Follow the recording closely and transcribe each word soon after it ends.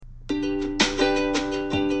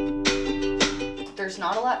there's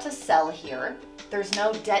not a lot to sell here. There's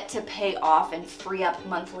no debt to pay off and free up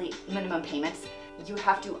monthly minimum payments. You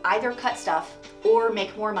have to either cut stuff or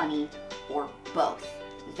make more money or both.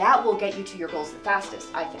 That will get you to your goals the fastest,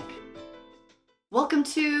 I think. Welcome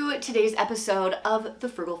to today's episode of the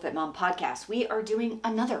Frugal Fit Mom podcast. We are doing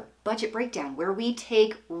another budget breakdown where we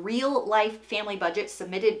take real life family budgets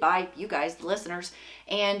submitted by you guys, the listeners,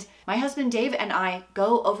 and my husband Dave and I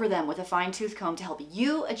go over them with a fine-tooth comb to help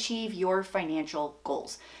you achieve your financial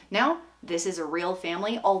goals. Now, this is a real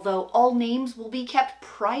family, although all names will be kept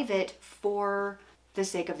private for the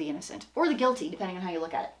sake of the innocent or the guilty, depending on how you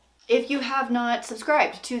look at it. If you have not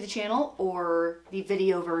subscribed to the channel or the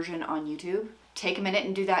video version on YouTube, take a minute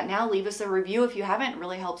and do that now. Leave us a review if you haven't. It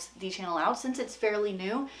really helps the channel out since it's fairly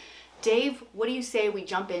new. Dave, what do you say we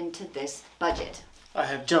jump into this budget? I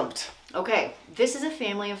have jumped. Okay, this is a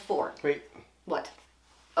family of 4. Wait. What?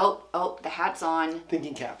 Oh, the hat's on.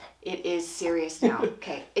 Thinking cap. It is serious now.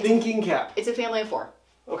 Okay. Thinking cap. It's a family of 4.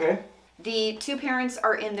 Okay. The 2 parents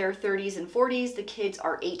are in their 30s and 40s. The kids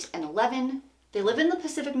are 8 and 11. They live in the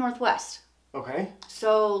Pacific Northwest. Okay.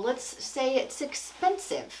 So let's say it's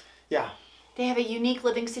expensive. Yeah. They have a unique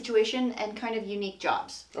living situation and kind of unique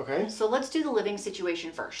jobs. Okay. So let's do the living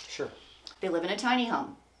situation first. Sure. They live in a tiny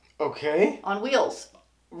home. Okay. On wheels.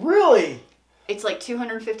 Really? It's like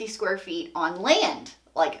 250 square feet on land,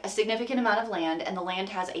 like a significant amount of land, and the land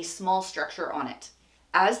has a small structure on it.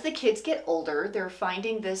 As the kids get older, they're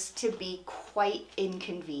finding this to be quite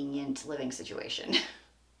inconvenient living situation.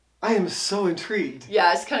 I am so intrigued.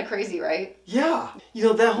 Yeah, it's kind of crazy, right? Yeah. You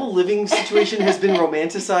know, that whole living situation has been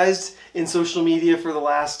romanticized in social media for the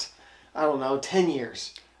last, 10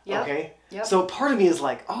 years. Yep. Okay? Yep. So part of me is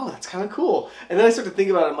like, oh, that's kind of cool. And then I start to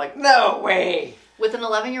think about it, I'm like, no way. With an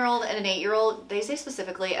 11-year-old and an 8-year-old, they say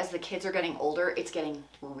specifically as the kids are getting older, it's getting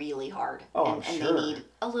really hard. Oh, and, I'm and sure. they need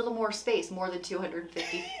a little more space, more than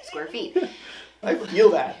 250 square feet. I feel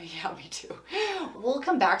that. Yeah, me too. We'll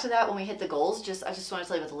come back to that when we hit the goals. I just want to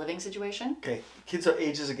tell you about the living situation. Okay. Kids are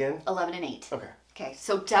ages again? 11 and 8. Okay. Okay,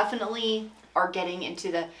 so definitely are getting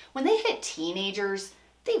into when they hit teenagers,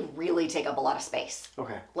 they really take up a lot of space.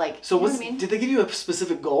 Okay. Like, So you know what I mean? did they give you a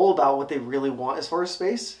specific goal about what they really want as far as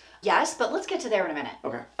space? Yes, but let's get to there in a minute.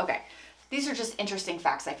 Okay. Okay. These are just interesting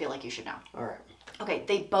facts I feel like you should know. All right. Okay,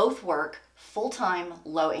 they both work full-time,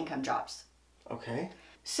 low-income jobs. Okay.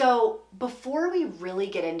 So before we really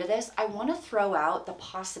get into this, I want to throw out the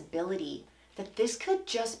possibility that this could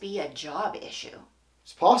just be a job issue.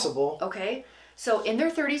 It's possible. Okay? So in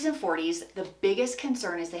their 30s and 40s, the biggest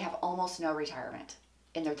concern is they have almost no retirement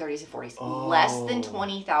in their 30s and 40s. Oh. Less than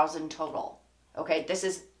 20,000 total. Okay? This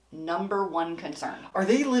is number one concern. Are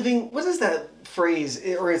they living, what is that phrase,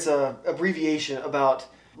 or it's a abbreviation about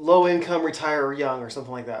low income, retire young, or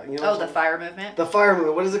something like that? You know The FIRE movement? The FIRE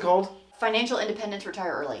movement, what is it called? Financial independence,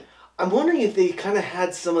 retire early. I'm wondering if they kind of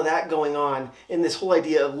had some of that going on in this whole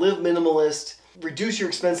idea of live minimalist, reduce your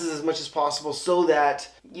expenses as much as possible so that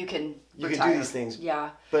You can you retire. can do these things.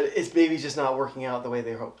 Yeah. But it's maybe just not working out the way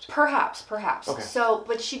they hoped. Perhaps. Okay. So,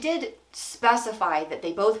 but she did specify that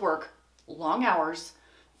they both work long hours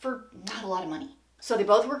for not a lot of money. So they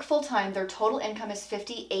both work full time. Their total income is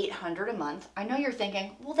 $5,800 a month. I know you're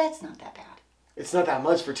thinking, well, that's not that bad. It's not that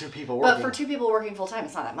much for 2 people working. But for 2 people working full time,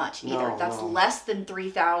 it's not that much either. No, That's no. less than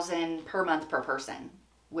 $3,000 per month per person,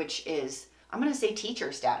 which is, I'm going to say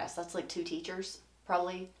teacher status. That's like 2 teachers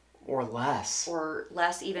probably. Or less. Or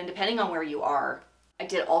less even, depending on where you are. I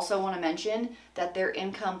did also want to mention that their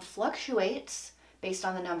income fluctuates based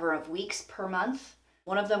on the number of weeks per month.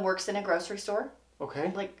 One of them works in a grocery store, Okay.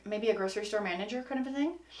 like maybe a grocery store manager kind of a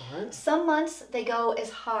thing. All right. Some months they go as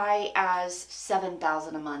high as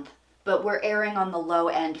 $7,000 a month, but we're erring on the low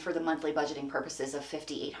end for the monthly budgeting purposes of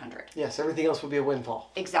 $5,800. Yes, everything else would be a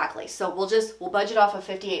windfall. Exactly. So we'll budget off of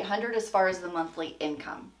 $5,800 as far as the monthly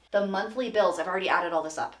income. The monthly bills, I've already added all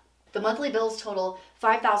this up. The monthly bills total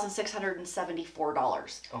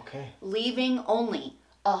 $5,674, Okay. leaving only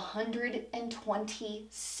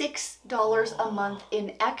 $126 a month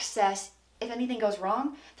in excess. If anything goes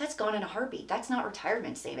wrong, that's gone in a heartbeat. That's not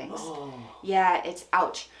retirement savings. Oh. Yeah, it's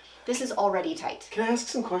ouch. This is already tight. Can I ask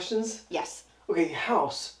some questions? Yes. Okay,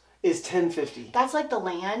 house is $1,050. That's like the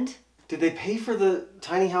land. Did they pay for the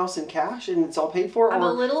tiny house in cash and it's all paid for? I'm or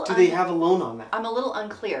a little do they have a loan on that? I'm a little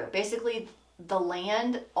unclear. Basically, the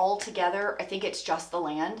land altogether, I think it's just the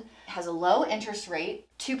land, has a low interest rate,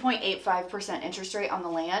 2.85% interest rate on the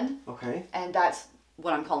land, Okay. and that's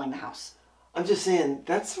what I'm calling the house. I'm just saying,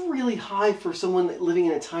 that's really high for someone living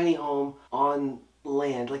in a tiny home on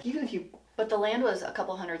land. Like, even if you... But the land was a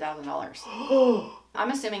couple $100,000.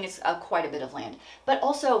 I'm assuming it's quite a bit of land. But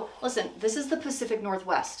also, listen, this is the Pacific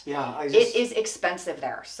Northwest. Yeah, It is expensive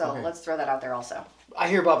there, so Okay. let's throw that out there also. I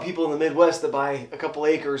hear about people in the Midwest that buy a couple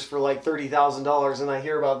acres for like $30,000, and I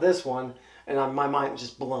hear about this one, and my mind is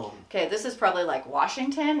just blown. Okay, this is probably like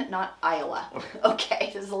Washington, not Iowa.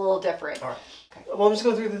 Okay, this is a little different. All right. Okay. Well, I'm just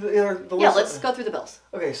going through the Yeah, list. let's go through the bills.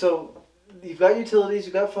 Okay, so you've got utilities,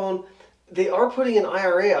 you've got phone. They are putting an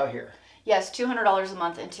IRA out here. Yes, $200 a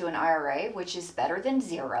month into an IRA, which is better than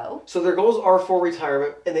zero. So their goals are for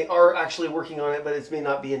retirement, and they are actually working on it, but it may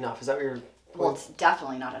not be enough. Is that what you're... Well, it's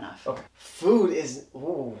definitely not enough. Okay. Food is...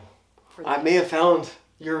 Ooh. For I may have found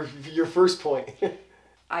your first point.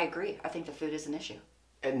 I agree. I think the food is an issue.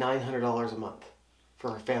 At $900 a month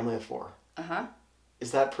for a family of 4. Uh-huh.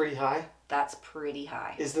 Is that pretty high? That's pretty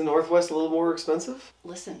high. Is the Northwest a little more expensive?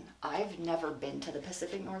 Listen, I've never been to the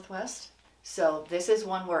Pacific Northwest, so this is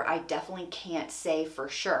one where I definitely can't say for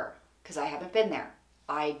sure, because I haven't been there.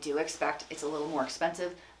 I do expect it's a little more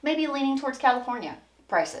expensive, maybe leaning towards California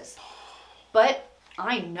prices. But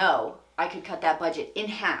I know I could cut that budget in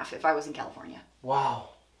half if I was in California. Wow.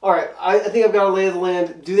 All right, I think I've got a lay of the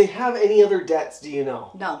land. Do they have any other debts, do you know?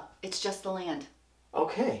 No, it's just the land.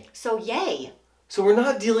 Okay. So yay. So we're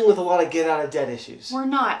not dealing with a lot of get out of debt issues. We're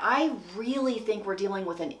not. I really think we're dealing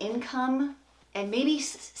with an income and maybe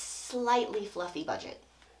slightly fluffy budget.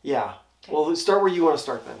 Yeah. Okay. Well, let's start where you want to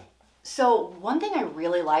start then. So one thing I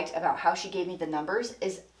really liked about how she gave me the numbers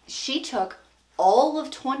is she took all of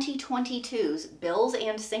 2022's bills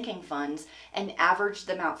and sinking funds and averaged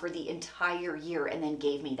them out for the entire year and then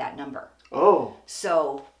gave me that number. Oh.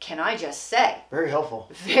 So can I just say, Very helpful.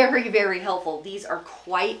 very, very helpful. These are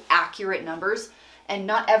quite accurate numbers, and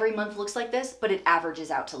not every month looks like this, but it averages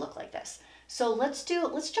out to look like this. So let's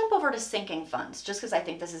jump over to sinking funds, just because I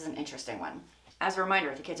think this is an interesting one. As a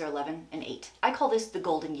reminder, the kids are 11 and 8. I call this the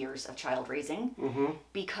golden years of child raising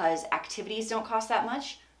because activities don't cost that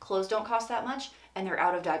much, clothes don't cost that much, and they're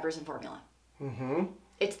out of diapers and formula.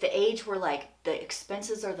 It's the age where like the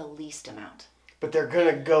expenses are the least amount. But they're going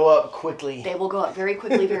to go up quickly. They will go up very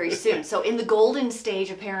quickly, very soon. So in the golden stage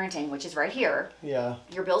of parenting, which is right here, Yeah.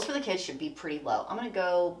 your bills for the kids should be pretty low. I'm going to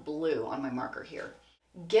go blue on my marker here.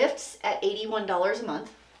 Gifts at $81 a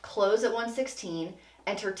month, clothes at $116,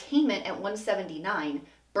 entertainment at $179,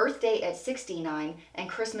 birthday at $69, and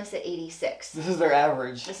Christmas at $86. This is their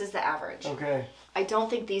average. This is the average. Okay. I don't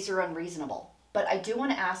think these are unreasonable, but I do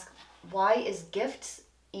want to ask, why is gifts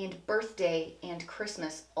and birthday and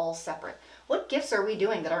Christmas all separate? What gifts are we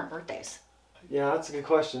doing that aren't birthdays? Yeah, that's a good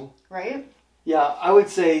question. Right? Yeah, I would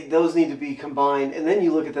say those need to be combined, and then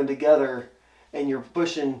you look at them together, and you're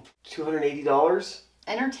pushing $280.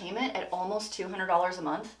 Entertainment at almost $200 a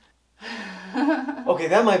month. Okay,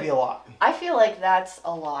 that might be a lot. I feel like that's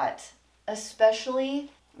a lot, especially,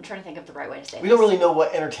 I'm trying to think of the right way to say We this. don't really know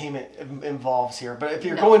what entertainment involves here, but if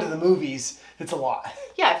you're No. going to the movies, it's a lot.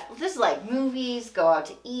 Yeah, if this is like movies, go out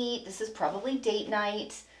to eat, this is probably date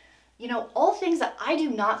night. You know, all things that I do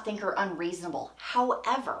not think are unreasonable.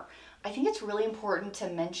 However, I think it's really important to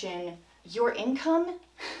mention your income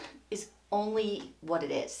is only what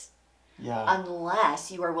it is. Yeah.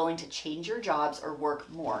 Unless you are willing to change your jobs or work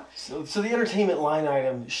more. So the entertainment line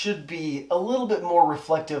item should be a little bit more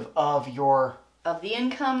reflective of your Of the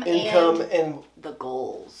income and the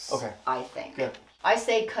goals. Okay. I think. Good. I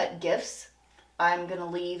say cut gifts. I'm going to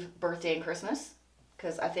leave birthday and Christmas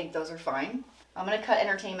because I think those are fine. I'm going to cut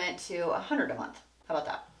entertainment to $100 a month. How about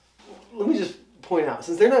that? Let me just point out,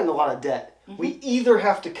 since they're not in a lot of debt, we either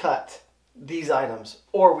have to cut these items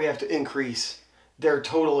or we have to increase their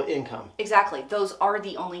total income. Exactly. Those are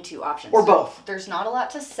the only two options. Or both. There's not a lot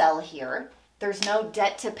to sell here. There's no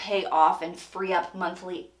debt to pay off and free up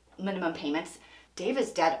monthly minimum payments. Dave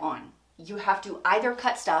is dead on. You have to either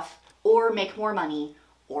cut stuff or make more money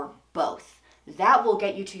or both. That will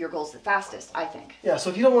get you to your goals the fastest, I think. Yeah,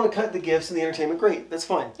 so if you don't want to cut the gifts and the entertainment, great, that's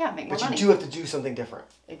fine. Yeah, make more But money. you do have to do something different.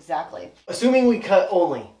 Exactly. Assuming we cut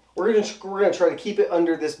only, we're gonna try to keep it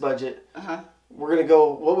under this budget. We're gonna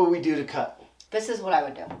go. What would we do to cut? This is what I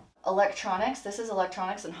would do. Electronics. This is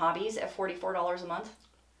electronics and hobbies at $44 a month.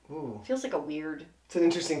 Ooh, Feels like a weird. it's an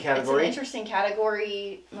interesting It's category. an interesting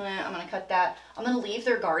category. I'm gonna cut that. I'm gonna leave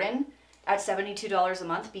their garden at $72 a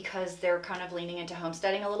month because they're kind of leaning into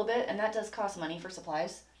homesteading a little bit, and that does cost money for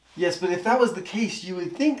supplies. Yes, but if that was the case, you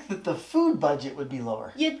would think that the food budget would be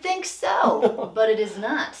lower. You'd think so, but it is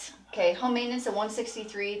not. Okay, home maintenance at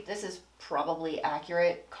 $163. This is probably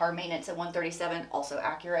accurate. Car maintenance at $137. Also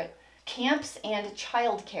accurate. Camps and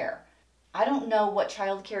childcare. I don't know what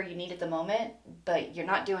childcare you need at the moment, but you're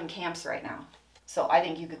not doing camps right now. So I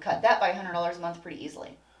think you could cut that by $100 a month pretty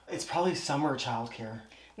easily. It's probably summer childcare.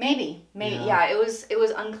 Maybe. Yeah, it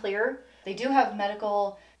was unclear. They do have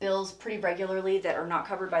medical bills pretty regularly that are not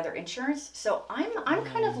covered by their insurance. So I'm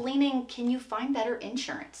kind of leaning, can you find better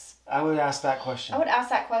insurance? I would ask that question. I would ask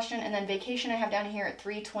that question. And then vacation I have down here at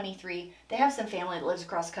 323. They have some family that lives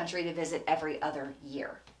across the country to visit every other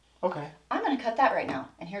year. Okay. I'm going to cut that right now.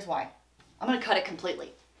 And here's why. I'm going to cut it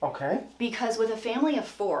completely. Okay. Because with a family of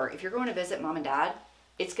 4, if you're going to visit mom and dad,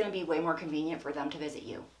 it's going to be way more convenient for them to visit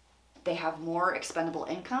you. They have more expendable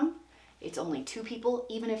income. It's only 2 people.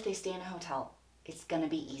 Even if they stay in a hotel, it's going to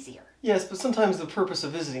be easier. Yes, but sometimes the purpose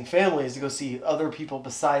of visiting family is to go see other people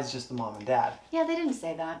besides just the mom and dad. Yeah, they didn't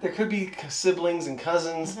say that. There could be siblings and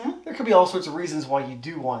cousins. There could be all sorts of reasons why you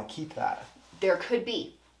do want to keep that. There could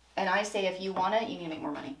be. And I say if you want it, you need to make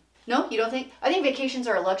more money. No, you don't think? I think vacations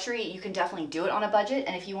are a luxury. You can definitely do it on a budget.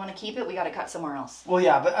 And if you want to keep it, we got to cut somewhere else. Well,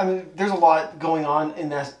 yeah, but I mean, there's a lot going on in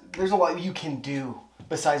that. There's a lot you can do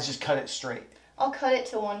besides just cut it straight. I'll cut it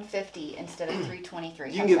to 150 instead of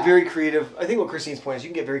 323. You can get very creative. I think what Christine's point is you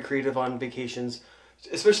can get very creative on vacations,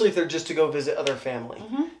 especially if they're just to go visit other family.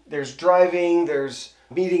 There's driving, there's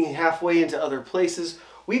meeting halfway into other places.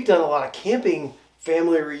 We've done a lot of camping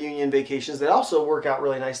family reunion vacations that also work out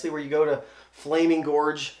really nicely, where you go to Flaming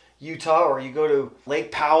Gorge, Utah, or you go to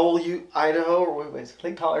Lake Powell, Idaho, or wait,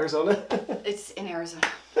 Lake Powell, Arizona. It's in Arizona.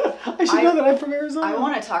 I should know that I'm from Arizona. I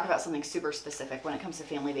want to talk about something super specific when it comes to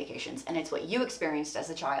family vacations, and it's what you experienced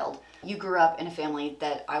as a child. You grew up in a family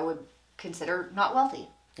that I would consider not wealthy.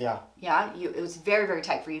 Yeah. Yeah, it was very, very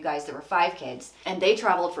tight for you guys. There were 5 kids, and they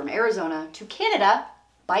traveled from Arizona to Canada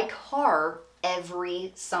by car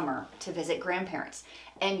every summer to visit grandparents.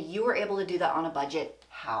 And you were able to do that on a budget.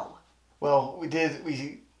 How? Well,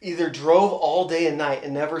 we either drove all day and night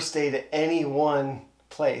and never stayed at any one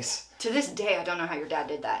place. To this day, I don't know how your dad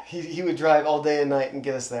did that. He would drive all day and night and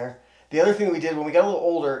get us there. The other thing that we did when we got a little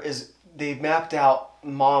older is they mapped out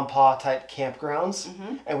mom and pa type campgrounds,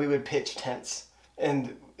 and we would pitch tents.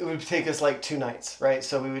 And it would take us like 2 nights, right?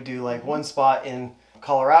 So we would do like one spot in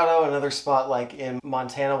Colorado, another spot like in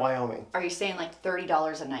Montana, Wyoming. Are you saying like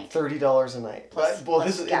 $30 a night? $30 a night. Plus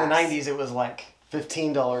this is in the 90s. It was like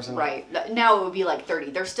 $15 a night. Right. Now it would be like 30.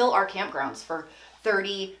 There still are campgrounds for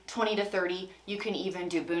 30, 20 to 30. You can even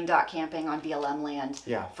do boondock camping on BLM land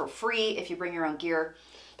for free if you bring your own gear.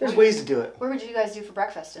 There's ways to do it. What would you guys do for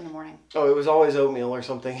breakfast in the morning? Oh, it was always oatmeal or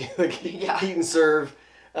something. Like heat and serve.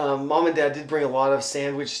 Mom and Dad did bring a lot of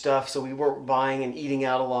sandwich stuff, so we weren't buying and eating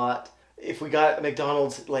out a lot. If we got a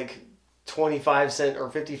McDonald's like 25-cent or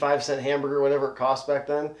 55-cent hamburger, whatever it cost back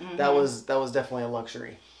then, that was definitely a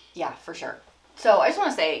luxury. Yeah, for sure. So I just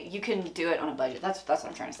want to say you can do it on a budget. That's what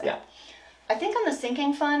I'm trying to say. Yeah. I think on the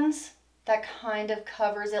sinking funds, that kind of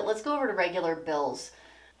covers it. Let's go over to regular bills.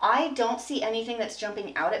 I don't see anything that's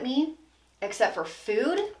jumping out at me except for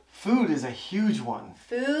food. Food is a huge one.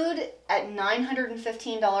 Food at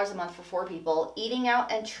 $915 a month for 4 people. Eating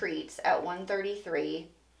out and treats at $133,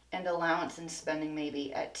 and allowance and spending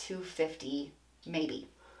maybe at $250, maybe.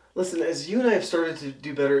 Listen, as you and I have started to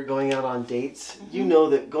do better at going out on dates, you know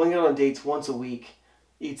that going out on dates once a week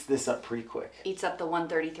eats this up pretty quick. Eats up the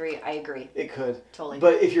 $133. I agree. It could. Totally.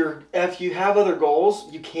 But if you have other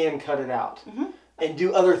goals, you can cut it out and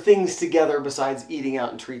do other things together besides eating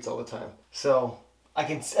out and treats all the time. So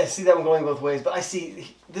I see that one going both ways, but I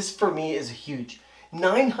see this for me is huge.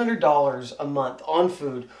 $900 a month on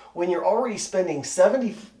food when you're already spending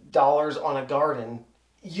 $70 on a garden.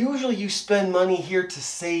 Usually you spend money here to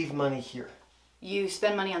save money here. You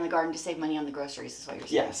spend money on the garden to save money on the groceries is what you're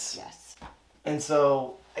saying. Yes. And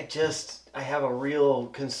so I have a real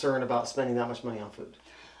concern about spending that much money on food.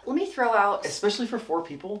 Let me throw out... Especially for 4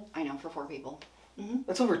 people. I know, for 4 people.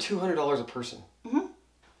 That's over $200 a person.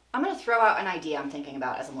 I'm going to throw out an idea I'm thinking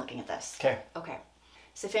about as I'm looking at this. Okay.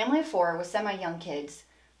 It's a family of 4 with semi-young kids.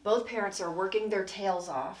 Both parents are working their tails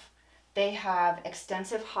off. They have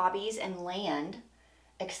extensive hobbies and land,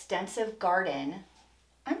 extensive garden.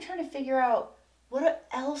 I'm trying to figure out what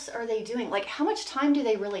else are they doing? Like, how much time do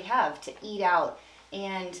they really have to eat out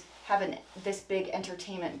and have this big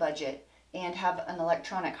entertainment budget and have an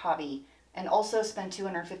electronic hobby and also spend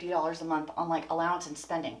 $250 a month on like allowance and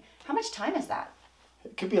spending? How much time is that?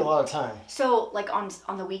 It could be a lot of time. So, like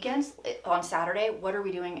on the weekends, on Saturday, what are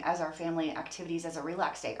we doing as our family activities as a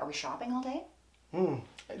relax day? Are we shopping all day?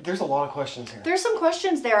 There's a lot of questions here. There's some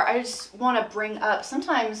questions there. I just want to bring up,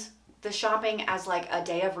 sometimes the shopping as like a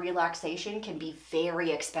day of relaxation can be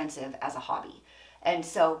very expensive as a hobby. And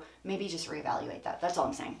so maybe just reevaluate that. That's all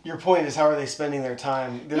I'm saying. Your point is, how are they spending their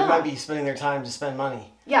time? They might be spending their time to spend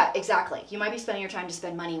money. Yeah, exactly. You might be spending your time to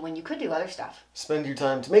spend money when you could do other stuff. Spend your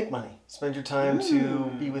time to make money. Spend your time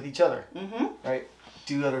to be with each other. Right?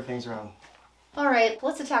 Do other things around. All right,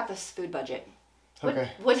 let's attack this food budget. Okay.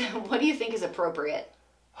 What do you think is appropriate?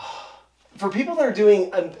 For people that are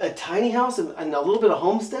doing a tiny house and a little bit of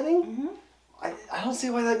homesteading, I don't see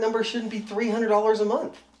why that number shouldn't be $300 a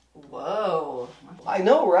month. Whoa. I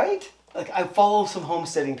know, right? Like, I follow some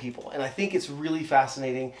homesteading people, and I think it's really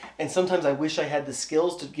fascinating, and sometimes I wish I had the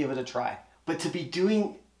skills to give it a try. But to be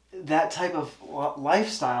doing that type of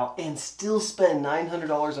lifestyle and still spend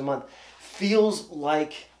 $900 a month feels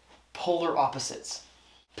like polar opposites.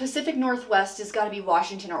 Pacific Northwest has got to be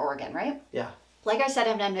Washington or Oregon, right? Yeah. Like I said,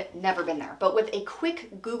 I've never been there, but with a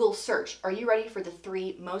quick Google search, are you ready for the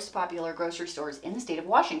 3 most popular grocery stores in the state of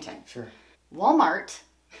Washington? Sure. Walmart,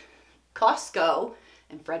 Costco,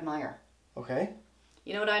 and Fred Meyer. Okay.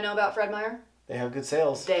 You know what I know about Fred Meyer? They have good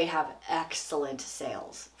sales. They have excellent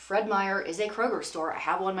sales. Fred Meyer is a Kroger store. I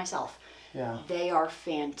have one myself. Yeah. They are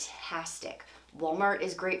fantastic. Walmart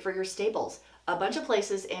is great for your staples. A bunch of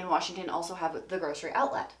places in Washington also have the grocery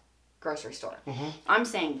outlet, grocery store. I'm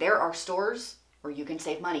saying there are stores where you can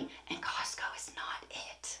save money, and Costco is not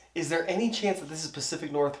it. Is there any chance that this is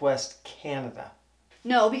Pacific Northwest, Canada?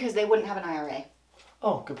 No, because they wouldn't have an IRA.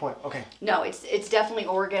 Oh, good point. Okay. No, it's definitely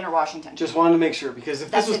Oregon or Washington. Just wanted to make sure, because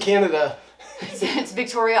if this was Canada... It's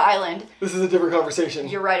Victoria Island. This is a different conversation.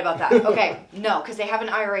 You're right about that. Okay, no, because they have an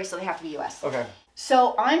IRA, so they have to be U.S. Okay.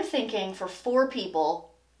 So I'm thinking for 4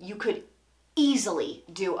 people, you could easily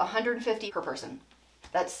do $150 per person.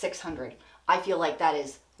 That's $600. I feel like that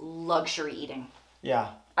is luxury eating. Yeah.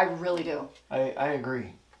 I really do. I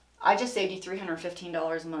agree. I just saved you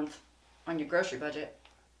 $315 a month on your grocery budget.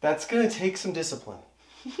 That's going to take some discipline.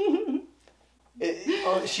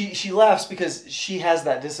 She laughs because she has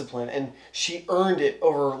that discipline and she earned it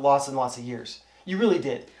over lots and lots of years. You really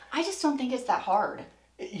did. I just don't think it's that hard.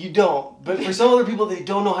 You don't. But for some other people, they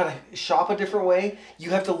don't know how to shop a different way.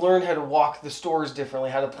 You have to learn how to walk the stores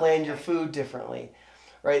differently, how to plan your food differently.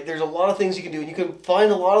 Right? There's a lot of things you can do. And you can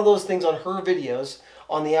find a lot of those things on her videos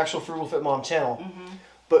on the actual Frugal Fit Mom channel.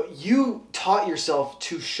 But you taught yourself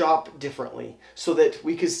to shop differently so that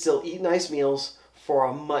we could still eat nice meals for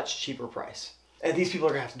a much cheaper price. And these people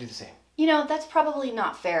are going to have to do the same. You know, that's probably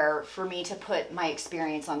not fair for me to put my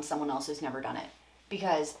experience on someone else who's never done it.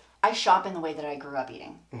 Because I shop in the way that I grew up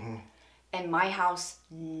eating. And my house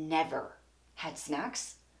never had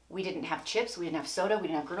snacks. We didn't have chips, we didn't have soda, we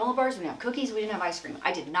didn't have granola bars, we didn't have cookies, we didn't have ice cream.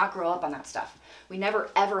 I did not grow up on that stuff. We never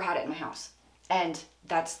ever had it in my house. And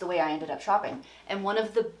that's the way I ended up shopping. And one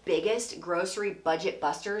of the biggest grocery budget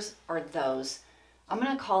busters are those, I'm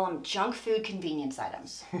going to call them junk food convenience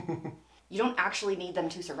items. You don't actually need them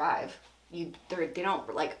to survive. They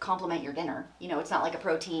don't like complement your dinner. You know, it's not like a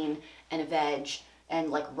protein and a veg and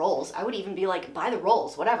like rolls. I would even be like, buy the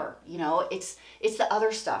rolls, whatever. You know, it's the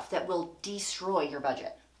other stuff that will destroy your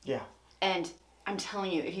budget. Yeah. And I'm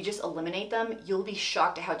telling you, if you just eliminate them, you'll be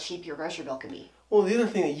shocked at how cheap your grocery bill can be. Well, the other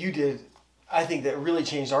thing that you did, I think that really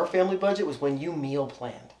changed our family budget was when you meal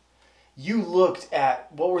planned. You looked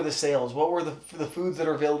at what were the sales, what were the foods that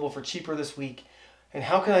are available for cheaper this week, and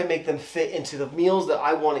how can I make them fit into the meals that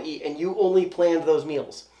I want to eat, and you only planned those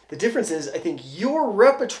meals. The difference is, I think your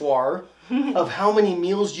repertoire of how many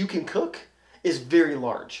meals you can cook is very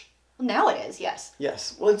large. Well, now it is, yes.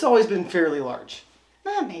 Yes. Well, it's always been fairly large.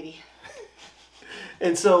 Maybe.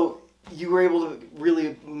 And so you were able to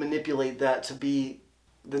really manipulate that to be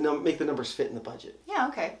make the numbers fit in the budget. Yeah,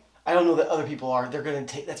 okay. I don't know that other people are.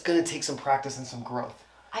 That's gonna take some practice and some growth.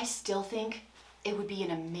 I still think it would be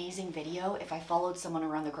an amazing video if I followed someone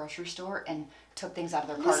around the grocery store and took things out of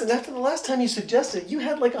their cart. Listen, after the last time you suggested, you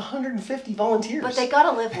had like 150 volunteers. But they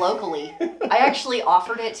gotta live locally. I actually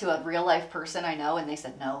offered it to a real life person I know and they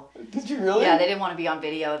said no. Did you really? Yeah, they didn't want to be on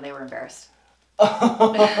video and they were embarrassed.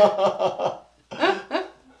 But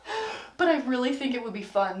I really think it would be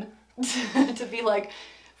fun to be like,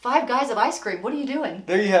 5 guys of ice cream, what are you doing?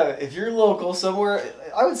 There you have it. If you're local somewhere,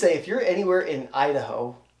 I would say if you're anywhere in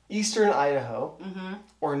Idaho, eastern Idaho,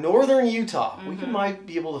 or northern Utah, we might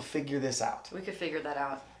be able to figure this out. We could figure that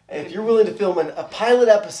out. And if you're willing to film a pilot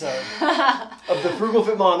episode of the Frugal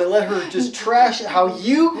Fit Mom and let her just trash how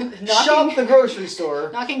you shop the grocery store.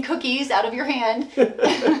 Knocking cookies out of your hand.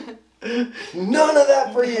 None of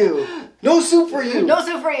that for you. No soup for you. No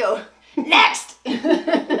soup for you. Next!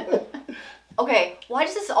 Okay, why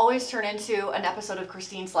does this always turn into an episode of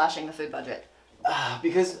Christine slashing the food budget?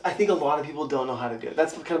 Because I think a lot of people don't know how to do it.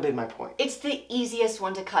 That's kind of been my point. It's the easiest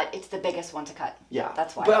one to cut. It's the biggest one to cut. Yeah.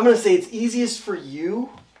 That's why. But I'm going to say it's easiest for you,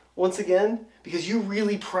 once again, because you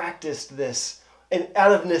really practiced this and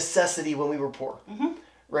out of necessity when we were poor.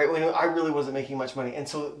 Right? When I really wasn't making much money. And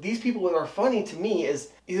so these people that are funny to me is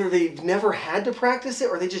either they've never had to practice it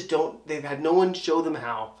or they just don't, they've had no one show them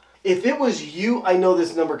how. If it was you, I know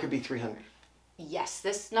this number could be 300. Yes,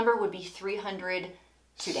 this number would be 300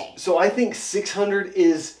 today. So I think 600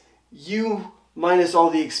 is you minus all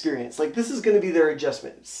the experience. Like, this is going to be their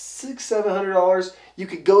adjustment. $600-700. You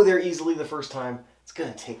could go there easily the first time. It's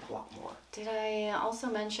going to take a lot more. Did I also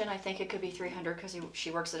mention I think it could be 300 because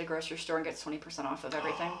she works at a grocery store and gets 20% off of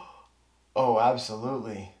everything? Oh,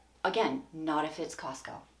 absolutely. Again, not if it's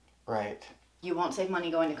Costco. Right. You won't save money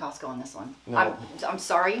going to Costco on this one. No. I'm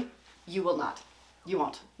sorry, you will not. You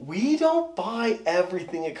won't. We don't buy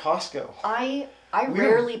everything at Costco. I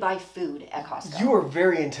rarely buy food at Costco. You are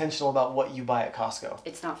very intentional about what you buy at Costco.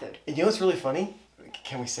 It's not food. And you know what's really funny?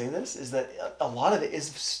 Can we say this? Is that a lot of it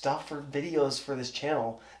is stuff for videos for this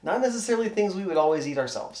channel, not necessarily things we would always eat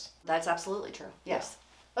ourselves. That's absolutely true. Yes.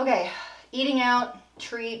 Okay, eating out,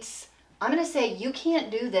 treats. I'm going to say you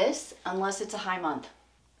can't do this unless it's a high month.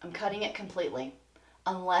 I'm cutting it completely.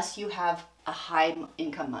 Unless you have a high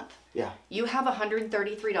income month. Yeah. You have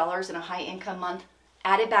 $133 in a high income month,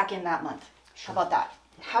 add it back in that month. Sure. How about that?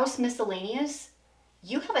 House miscellaneous.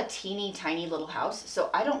 You have a teeny tiny little house, so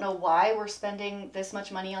I don't know why we're spending this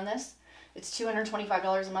much money on this. It's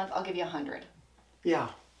 $225 a month. I'll give you $100. Yeah.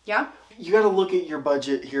 Yeah? You got to look at your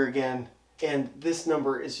budget here again, and this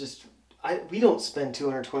number is just, we don't spend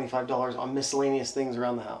 $225 on miscellaneous things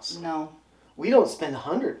around the house. No. We don't spend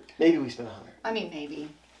 $100. Maybe we spend $100. I mean, maybe.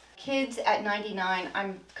 Kids at 99,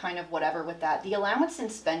 I'm kind of whatever with that. The allowance in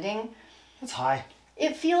spending, That's high.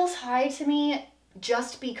 It feels high to me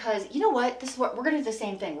just because, you know what? This is what we're going to do the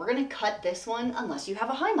same thing. We're going to cut this one unless you have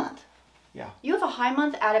a high month. Yeah. You have a high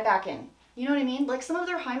month, add it back in. You know what I mean? Like some of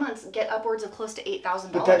their high months get upwards of close to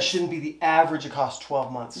 $8,000. But that shouldn't be the average across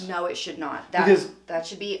 12 months. No, it should not. That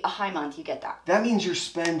should be a high month. You get that. That means you're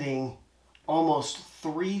spending almost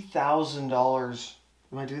 $3,000.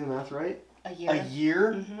 Am I doing the math right? A year. A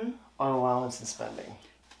year on allowance and spending.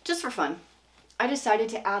 Just for fun, I decided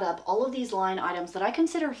to add up all of these line items that I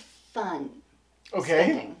consider fun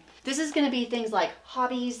spending. This is going to be things like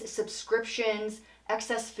hobbies, subscriptions,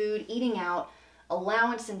 excess food, eating out,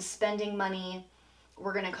 allowance and spending money.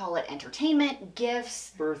 We're going to call it entertainment,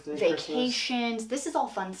 gifts, birthday, vacations. Christmas. This is all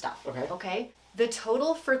fun stuff. Okay. Okay. The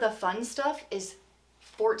total for the fun stuff is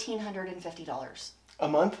 $1,450 A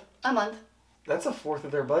month? a month. That's a fourth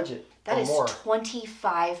of their budget. That or is more.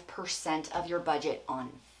 25% of your budget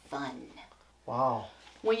on fun. Wow.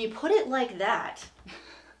 When you put it like that,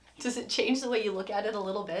 does it change the way you look at it a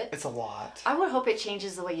little bit? It's a lot. I would hope it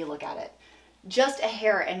changes the way you look at it. Just a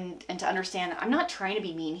hair, and to understand, I'm not trying to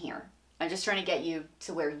be mean here. I'm just trying to get you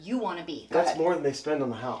to where you want to be. That's more than they spend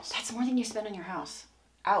on the house. That's more than you spend on your house.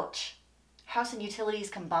 Ouch. House and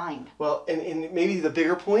utilities combined. Well, and maybe the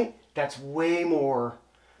bigger point, that's way more,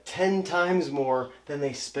 10 times more than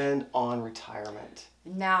they spend on retirement.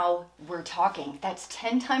 Now we're talking. That's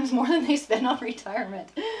 10 times more than they spend on retirement.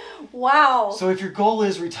 Wow. So if your goal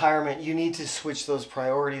is retirement, you need to switch those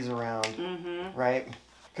priorities around, right?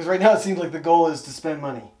 Because right now it seems like the goal is to spend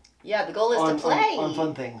money. Yeah, the goal is to play. On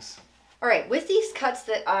fun things. All right, with these cuts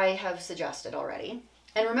that I have suggested already,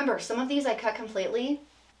 and remember, some of these I cut completely,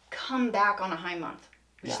 come back on a high month,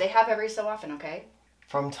 which they have every so often, okay?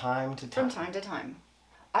 From time to time. From time to time.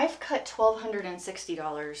 I've cut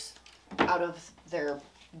 $1,260 out of their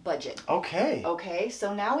budget. Okay. Okay,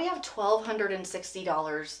 so now we have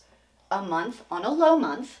 $1,260 a month on a low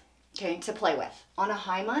month, okay, to play with. On a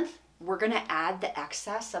high month, we're going to add the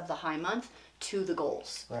excess of the high month to the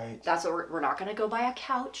goals. Right. That's what we're not going to go buy a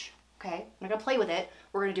couch, okay? We're not going to play with it.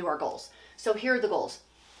 We're going to do our goals. So here are the goals.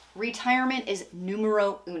 Retirement is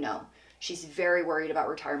numero uno. She's very worried about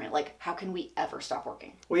retirement. Like, how can we ever stop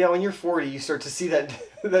working? Well, yeah, when you're 40, you start to see that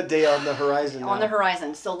that day on the horizon. On the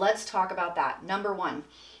horizon. So let's talk about that. Number one,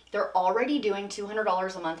 they're already doing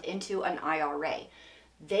 $200 a month into an IRA.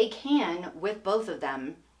 They can, with both of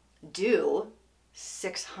them, do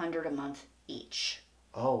 $600 a month each.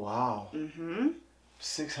 Oh, wow. Mm-hmm.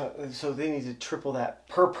 600. So they need to triple that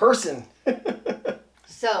per person.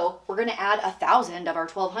 So we're going to add 1,000 of our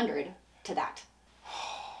 1,200 to that.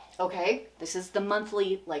 Okay, this is the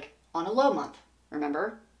monthly, like on a low month.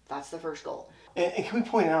 Remember, that's the first goal. And can we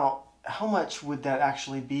point out, how much would that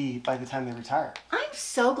actually be by the time they retire? I'm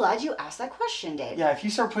so glad you asked that question, Dave. Yeah, if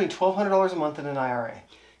you start putting $1,200 a month in an IRA.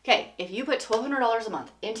 Okay, if you put $1,200 a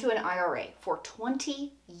month into an IRA for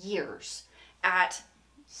 20 years at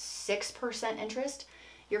 6% interest,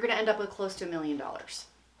 you're going to end up with close to $1 million.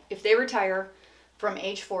 If they retire from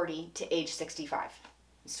age 40 to age 65,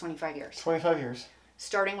 it's 25 years. 25 years.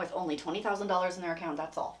 Starting with only $20,000 in their account,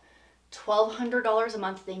 that's all. $1,200 a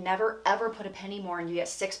month, they never ever put a penny more, and you get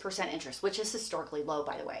 6% interest, which is historically low,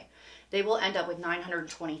 by the way. They will end up with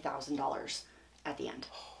 $920,000 at the end.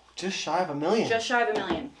 Just shy of $1 million. Just shy of $1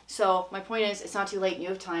 million. So my point is, it's not too late and you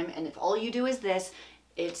have time. And if all you do is this,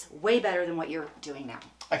 it's way better than what you're doing now.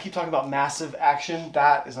 I keep talking about massive action.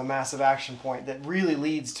 That is a massive action point that really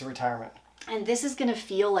leads to retirement. And this is going to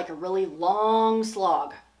feel like a really long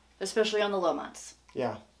slog, especially on the low months.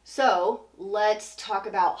 Yeah. So let's talk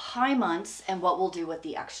about high months and what we'll do with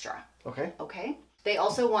the extra. Okay. Okay. They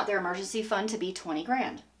also want their emergency fund to be 20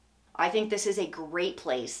 grand. I think this is a great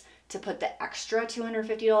place to put the extra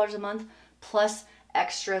 $250 a month plus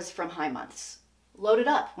extras from high months. Load it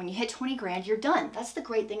up. When you hit 20 grand, you're done. That's the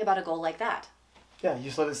great thing about a goal like that. Yeah, you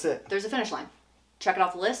just let it sit. There's a finish line. Check it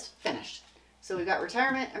off the list, finished. So we've got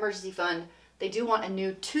retirement, emergency fund. They do want a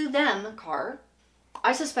new to them car.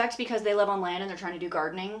 I suspect because they live on land and they're trying to do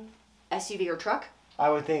gardening, SUV or truck. I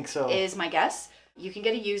would think so. Is my guess. You can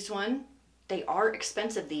get a used one. They are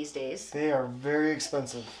expensive these days. They are very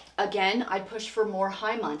expensive. Again, I'd push for more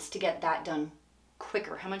high months to get that done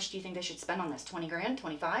quicker. How much do you think they should spend on this? 20 grand?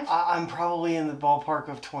 25? I'm probably in the ballpark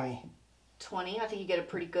of 20. 20? I think you get a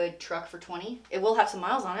pretty good truck for 20. It will have some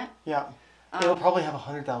miles on it. Yeah. It'll probably have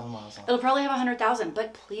 100,000 miles on it. It'll probably have 100,000,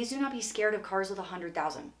 but please do not be scared of cars with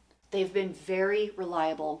 100,000. They've been very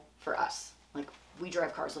reliable for us. Like, we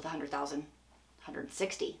drive cars with 100,000,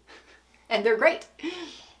 160, and they're great.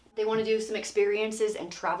 They want to do some experiences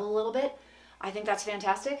and travel a little bit. I think that's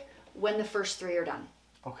fantastic when the first 3 are done.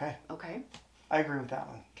 Okay. Okay. I agree with that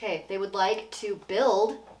one. Okay. They would like to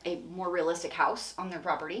build a more realistic house on their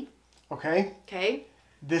property. Okay. Okay.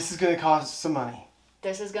 This is going to cost some money.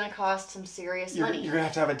 This is going to cost some serious money. You're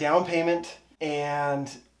going to have a down payment,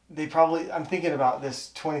 and they probably, I'm thinking about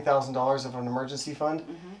this $20,000 of an emergency fund.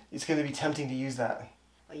 Mm-hmm. It's going to be tempting to use that.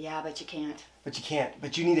 Well, yeah, but you can't. But you can't.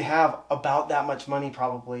 But you need to have about that much money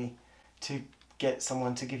probably to get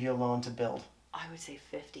someone to give you a loan to build. I would say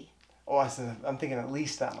 50. Oh, I'm thinking at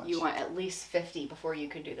least that much. You want at least 50 before you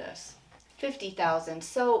could do this. 50,000.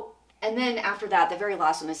 So, and then after that, the very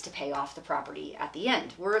last one is to pay off the property at the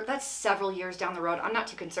end. That's several years down the road. I'm not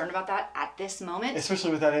too concerned about that at this moment.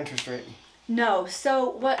 Especially with that interest rate. No. So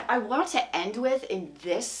what I want to end with in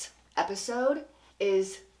this episode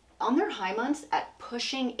is on their high months at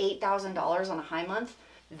pushing $8,000 on a high month,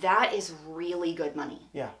 that is really good money.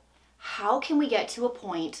 Yeah. How can we get to a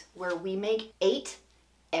point where we make 8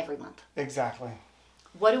 every month? Exactly.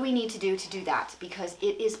 What do we need to do that? Because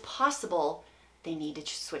it is possible they need to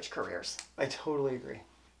switch careers. I totally agree.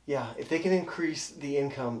 Yeah, if they can increase the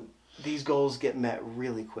income, these goals get met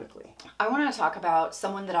really quickly. I want to talk about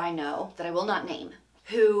someone that I know, that I will not name,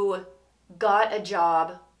 who got a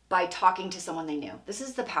job by talking to someone they knew. This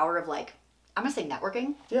is the power of, like, I'm going to say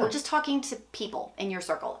networking. Yeah. We're just talking to people in your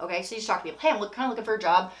circle, okay? So you just talk to people. Hey, I'm kind of looking for a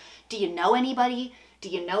job. Do you know anybody? Do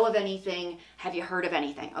you know of anything? Have you heard of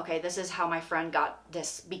anything? Okay, this is how my friend got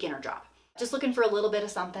this beginner job. Just looking for a little bit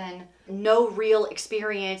of something. No real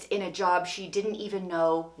experience in a job she didn't even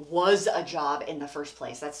know was a job in the first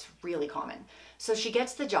place. That's really common. So she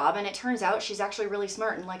gets the job, and it turns out she's actually really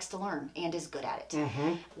smart and likes to learn and is good at it.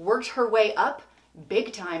 Mm-hmm. Worked her way up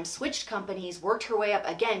big time, switched companies, worked her way up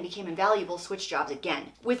again, became invaluable, switched jobs again.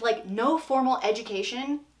 With like no formal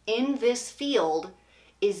education in this field,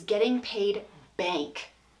 is getting paid bank.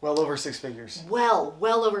 Well over 6 figures. Well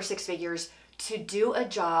over 6 figures to do a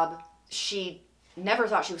job she never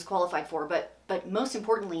thought she was qualified for, but most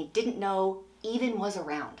importantly, didn't know even was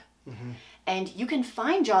around. Mm-hmm. And you can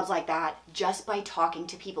find jobs like that just by talking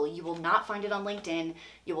to people. You will not find it on LinkedIn.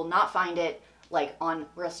 You will not find it like on,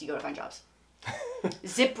 where else do you go to find jobs?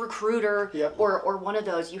 ZipRecruiter. Yep. or one of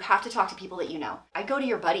those. You have to talk to people that you know. I go to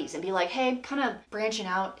your buddies and be like, hey, kind of branching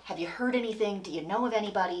out. Have you heard anything? Do you know of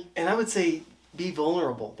anybody? And I would say be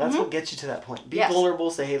vulnerable. That's what gets you to that point. Be Yes. vulnerable.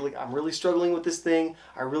 Say, hey, look, I'm really struggling with this thing.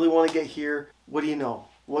 I really want to get here. What do you know?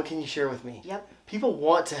 What can you share with me? Yep. People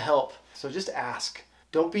want to help. So just ask.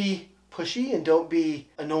 Don't be pushy and don't be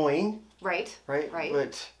annoying. Right. Right?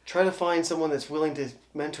 But try to find someone that's willing to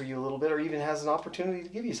mentor you a little bit or even has an opportunity to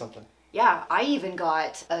give you something. Yeah, I even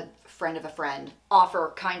got a friend of a friend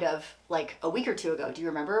offer kind of like a week or two ago. Do you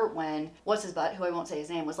remember when, what's his butt, who I won't say his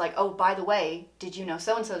name, was like, oh, by the way, did you know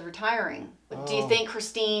so-and-so's retiring? Do you think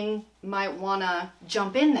Christine might want to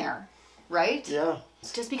jump in there? Right? Yeah.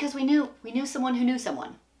 Just because we knew someone who knew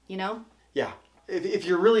someone, you know? Yeah. If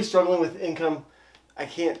you're really struggling with income, I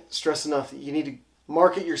can't stress enough that you need to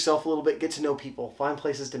market yourself a little bit, get to know people, find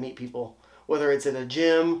places to meet people, whether it's at a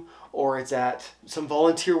gym or it's at some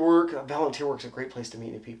volunteer work. Volunteer work's a great place to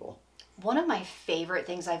meet new people. One of my favorite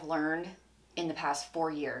things I've learned in the past 4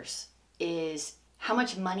 years is how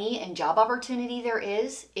much money and job opportunity there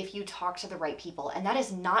is if you talk to the right people. And that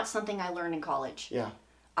is not something I learned in college. Yeah.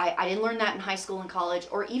 I didn't learn that in high school and college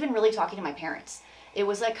or even really talking to my parents. It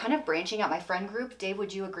was like kind of branching out my friend group. Dave,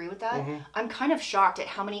 would you agree with that? I'm kind of shocked at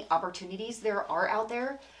how many opportunities there are out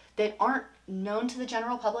there that aren't known to the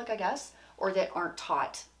general public, I guess, or that aren't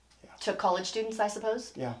taught to college students, I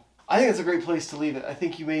suppose. Yeah. I think it's a great place to leave it. I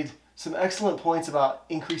think you made some excellent points about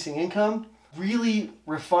increasing income, really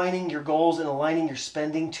refining your goals and aligning your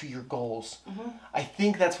spending to your goals. I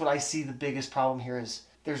think that's what I see the biggest problem here is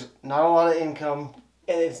there's not a lot of income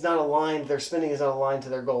and it's not aligned, their spending is not aligned to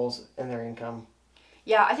their goals and their income.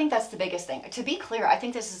 Yeah, I think that's the biggest thing. To be clear, I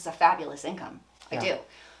think this is a fabulous income. I do.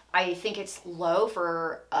 I think it's low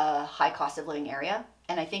for a high cost of living area,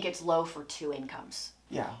 and I think it's low for 2 incomes.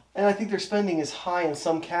 Yeah, and I think their spending is high in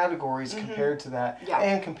some categories compared to that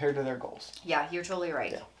and compared to their goals. Yeah, you're totally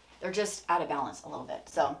right. Yeah. They're just out of balance a little bit.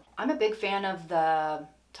 So I'm a big fan of the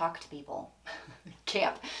talk to people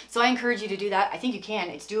camp. So I encourage you to do that. I think you can.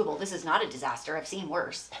 It's doable. This is not a disaster. I've seen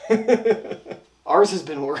worse. Ours has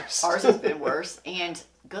been worse. Ours has been worse. And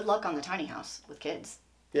good luck on the tiny house with kids.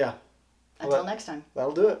 Yeah. Until next time.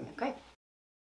 That'll do it. Okay.